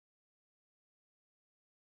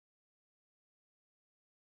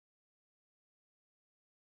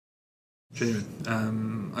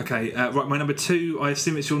Genuine. Okay, right, my number 2, I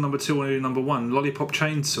assume it's your number 2 or your number 1, Lollipop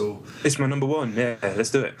Chainsaw. It's my number 1, yeah, let's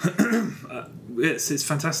do it. It's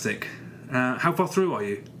fantastic. How far through are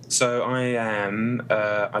you? So I am,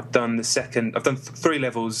 I've done 3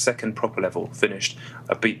 levels, second proper level, finished.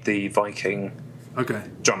 I beat the Viking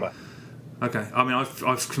drummer. Okay, I mean,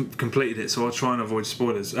 I've completed it, so I'll try and avoid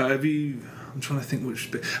spoilers. Have you, I'm trying to think which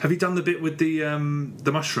bit, have you done the bit with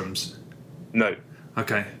the mushrooms? No.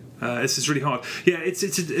 Okay. This is really hard. Yeah,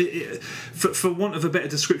 for want of a better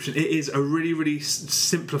description, it is a really, really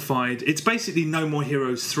simplified. It's basically No More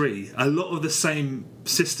Heroes 3. A lot of the same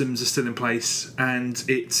systems are still in place, and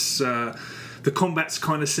it's the combat's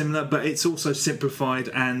kind of similar, but it's also simplified,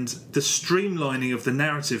 and the streamlining of the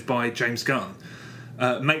narrative by James Gunn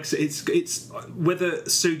makes it's whether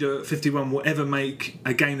Suda 51 will ever make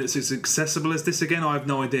a game that's as accessible as this again. I have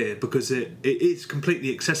no idea, because it is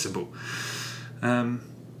completely accessible.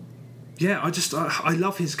 Yeah, I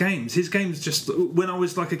love his games. His games, just when I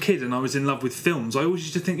was like a kid and I was in love with films, I always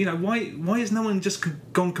used to think, why has no one just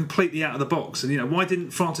gone completely out of the box? And why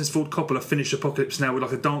didn't Francis Ford Coppola finish Apocalypse Now with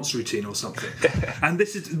like a dance routine or something? And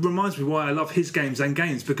this reminds me why I love his games and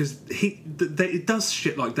games, because it does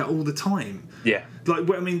shit like that all the time. Yeah. Like,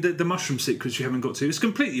 I mean, the mushroom sequence you haven't got to, it's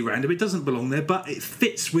completely random, it doesn't belong there, but it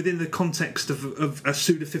fits within the context of a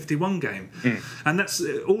Suda 51 game. And that's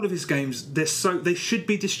all of his games. They should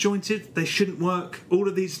be disjointed, they shouldn't work. All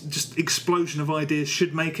of these just explosion of ideas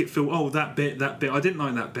should make it feel, that bit, I didn't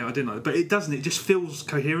like that bit, I didn't like it, but it doesn't. It just feels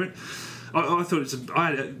coherent. I thought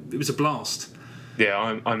it was a blast.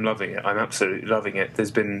 Yeah, I'm loving it. I'm absolutely loving it.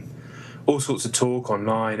 There's been all sorts of talk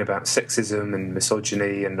online about sexism and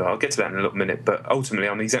misogyny, and I'll get to that in a little minute, but ultimately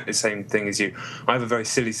I'm exactly the same thing as you. I have a very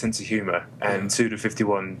silly sense of humour, and Suda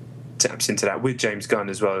 51 taps into that, with James Gunn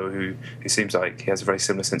as well, who seems like he has a very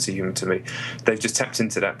similar sense of humour to me. They've just tapped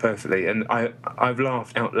into that perfectly, and I've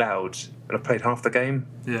laughed out loud, and I've played half the game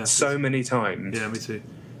so many times. Yeah, me too.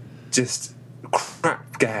 Just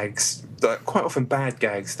crap gags, quite often bad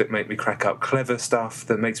gags that make me crack up, clever stuff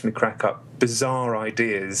that makes me crack up, bizarre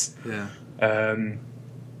ideas.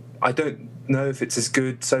 I don't know if it's as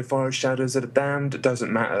good so far as Shadows of the Damned. It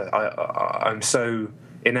doesn't matter. I'm so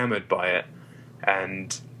enamoured by it,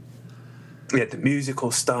 and the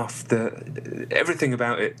musical stuff, everything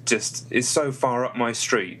about it just is so far up my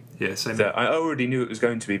street. Yeah, same. That I already knew it was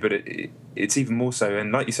going to be, but it's even more so.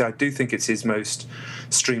 And like you say, I do think it's his most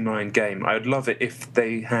streamlined game. I would love it if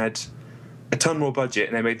they had a ton more budget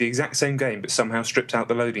and they made the exact same game but somehow stripped out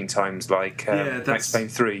the loading times, like Max Payne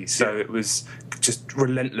 3. So it was just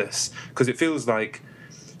relentless, because it feels like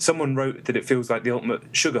someone wrote that it feels like the ultimate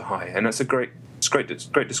sugar high, and that's a great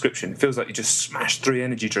description. It feels like you just smashed 3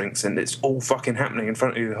 energy drinks and it's all fucking happening in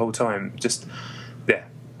front of you the whole time. Just,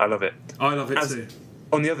 I love it. I love it too.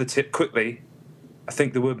 On the other tip, quickly, I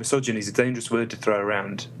think the word misogyny is a dangerous word to throw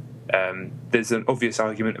around. There's an obvious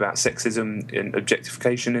argument about sexism and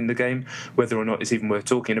objectification in the game. Whether or not it's even worth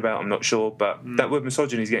talking about, I'm not sure, but that word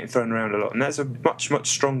misogyny is getting thrown around a lot, and that's a much, much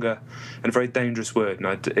stronger and very dangerous word.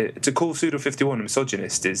 And to call Suda 51 a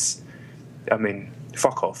misogynist is, I mean,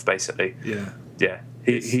 fuck off, basically. Yeah.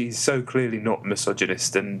 He's so clearly not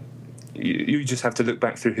misogynist, and you just have to look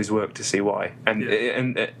back through his work to see why. And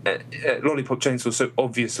Lollipop Chainsaw is so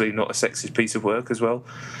obviously not a sexist piece of work as well,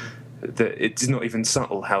 that it's not even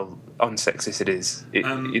subtle how unsexist it is. The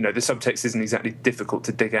subtext isn't exactly difficult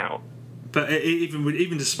to dig out. But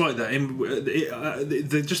even despite that,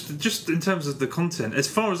 just in terms of the content, as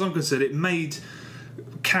far as I'm concerned, it made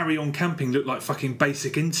Carry On Camping look like fucking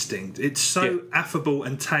Basic Instinct. It's so affable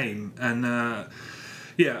and tame, and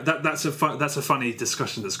that's a funny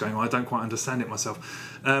discussion that's going on. I don't quite understand it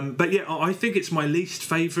myself, but I think it's my least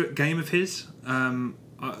favourite game of his.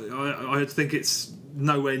 I think it's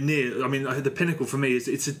nowhere near. I mean, the pinnacle for me is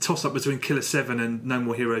it's a toss-up between Killer 7 and No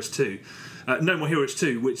More Heroes 2. No More Heroes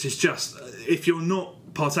 2, which is just, if you're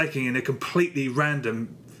not partaking in a completely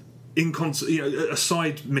random, a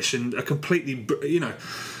side mission, a completely,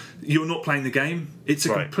 you're not playing the game. It's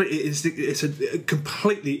it's a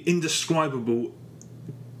completely indescribable,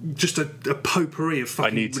 just a potpourri of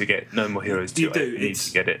fucking. I need to get No More Heroes 2. You do. I need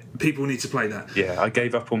to get it. People need to play that. Yeah, I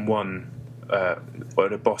gave up on one.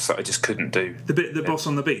 A boss that I just couldn't do. The boss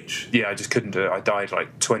on the beach? Yeah, I just couldn't do it. I died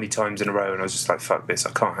like 20 times in a row, and I was just like, fuck this,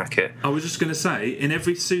 I can't hack it. I was just going to say, in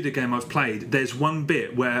every Suda game I've played, there's one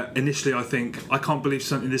bit where initially I think, I can't believe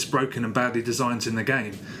something this broken and badly designed's in the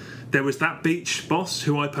game. There was that beach boss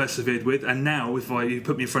who I persevered with, and now if you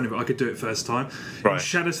put me in front of it, I could do it first time. Right. In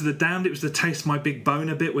Shadows of the Damned, it was the Taste My Big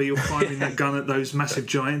Boner bit where you're firing that gun at those massive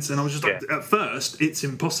giants, and I was just like, at first, it's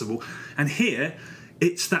impossible. And here,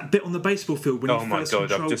 It's that bit on the baseball field when you first God,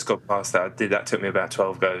 control... I've just got past that. That took me about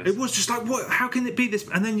 12 goes. It was just like, what? How can it be this?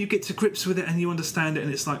 And then you get to grips with it and you understand it,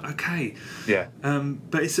 and it's like, okay. Yeah.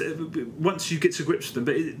 But it's once you get to grips with them,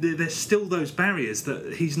 but there's still those barriers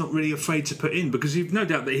that he's not really afraid to put in, because you've no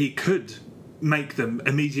doubt that he could make them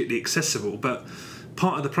immediately accessible, but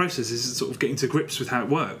part of the process is sort of getting to grips with how it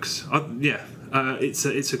works.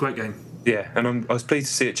 It's a great game. Yeah, and I was pleased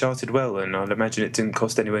to see it charted well, and I'd imagine it didn't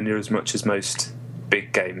cost anywhere near as much as most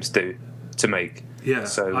big games do to make. Yeah,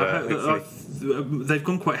 so they've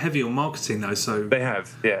gone quite heavy on marketing though. So they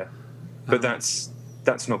have, yeah. But that's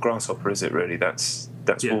not Grasshopper, is it? Really, that's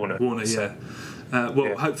Warner. Warner, so,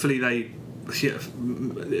 yeah. Hopefully they. Yeah,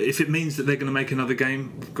 if it means that they're going to make another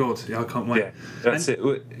game, God, I can't wait. Yeah, that's it.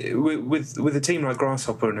 With a team like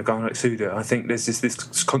Grasshopper and a guy like Suda, I think there's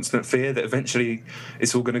this constant fear that eventually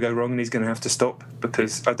it's all going to go wrong and he's going to have to stop,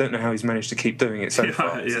 because I don't know how he's managed to keep doing it so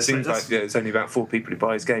far. It seems like it's only about 4 people who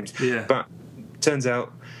buy his games. Yeah. But turns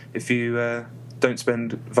out if you don't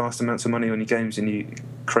spend vast amounts of money on your games and you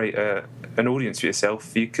create an audience for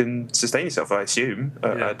yourself, you can sustain yourself, I assume.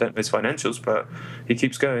 I don't know his financials, but he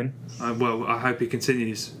keeps going. Well, I hope he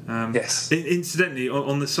continues. Yes. Incidentally,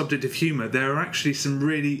 on the subject of humour, there are actually some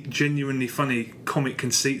really genuinely funny comic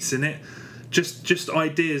conceits in it. Just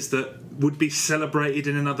ideas that would be celebrated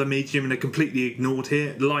in another medium and are completely ignored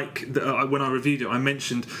here. Like when I reviewed it, I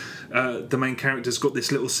mentioned the main character's got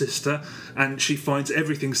this little sister, and she finds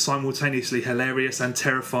everything simultaneously hilarious and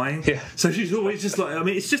terrifying. Yeah. So she's always just like, I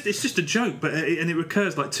mean, it's just a joke, but and it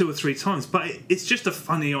recurs like 2 or 3 times. But it's just a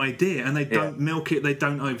funny idea, and they don't milk it, they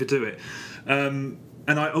don't overdo it.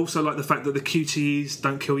 And I also like the fact that the QTEs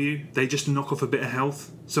don't kill you; they just knock off a bit of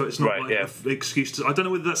health. So it's not an excuse to. I don't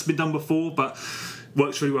know whether that's been done before, but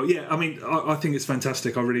works really well. Yeah, I mean, I think it's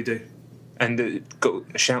fantastic. I really do. And got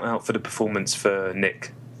a shout out for the performance for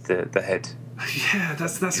Nick, the head. Yeah,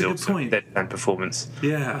 that's a good point. Deadpan performance.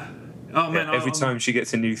 Yeah. Oh man! Every time she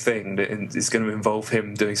gets a new thing that is going to involve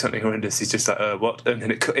him doing something horrendous, he's just like, "What?" And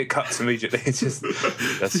then it cuts immediately. It's just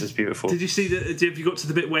that's just beautiful. Did you see that? Have you got to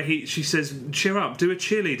the bit where she says, "Cheer up, do a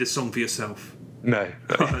cheerleader song for yourself"? No.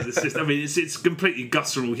 It's completely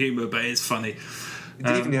guttural humour, but it's funny.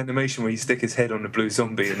 Even the animation where you stick his head on the blue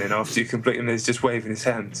zombie, and then after you complete him, he's just waving his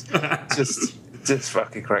hands. Just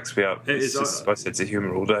fucking cracks me up. It's just my sense of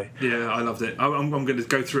humour all day. Yeah, I loved it. I'm going to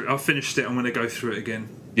go through it. I've finished it. I'm going to go through it again.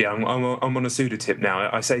 Yeah, I'm on a pseudo tip now.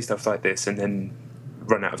 I say stuff like this and then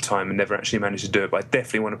run out of time and never actually manage to do it. But I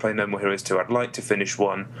definitely want to play No More Heroes 2. I'd like to finish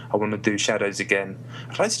 1. I want to do Shadows again.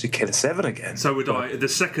 I'd like to do Killer 7 again. So would I. The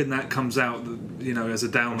second that comes out, as a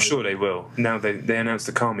download. I'm sure they will. Now they announced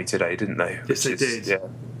the Kami today, didn't they? Yes, they did. Yeah.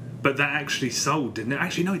 But that actually sold, didn't it?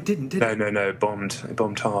 Actually, no, it didn't, did it? No. It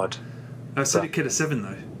bombed hard. So did Killer 7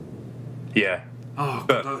 though. Yeah. Oh,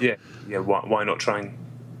 but God. Yeah. Why not try and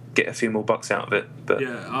get a few more bucks out of it? But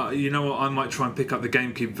yeah, you know what? I might try and pick up the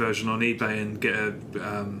GameCube version on eBay and get a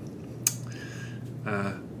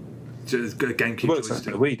GameCube. It works on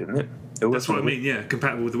the Wii, doesn't it? That's what I mean. Yeah,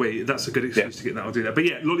 compatible with the Wii. That's a good excuse to get that. I'll do that. But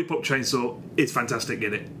yeah, Lollipop Chainsaw, it's fantastic.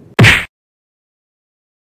 Get it.